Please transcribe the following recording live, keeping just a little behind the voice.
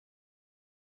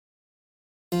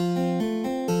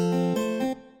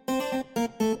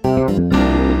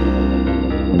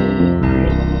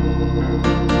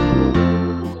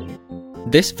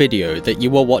This video that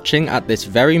you are watching at this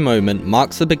very moment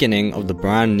marks the beginning of the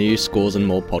brand new Scores and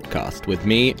More podcast with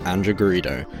me, Andrew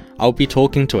Garrido. I'll be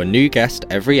talking to a new guest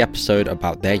every episode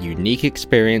about their unique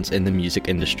experience in the music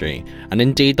industry, and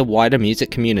indeed the wider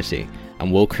music community,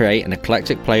 and we'll create an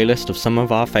eclectic playlist of some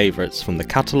of our favourites from the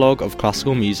catalogue of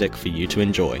classical music for you to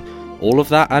enjoy. All of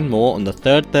that and more on the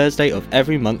third Thursday of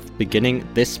every month beginning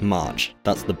this March.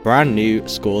 That's the brand new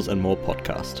Scores and More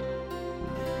podcast.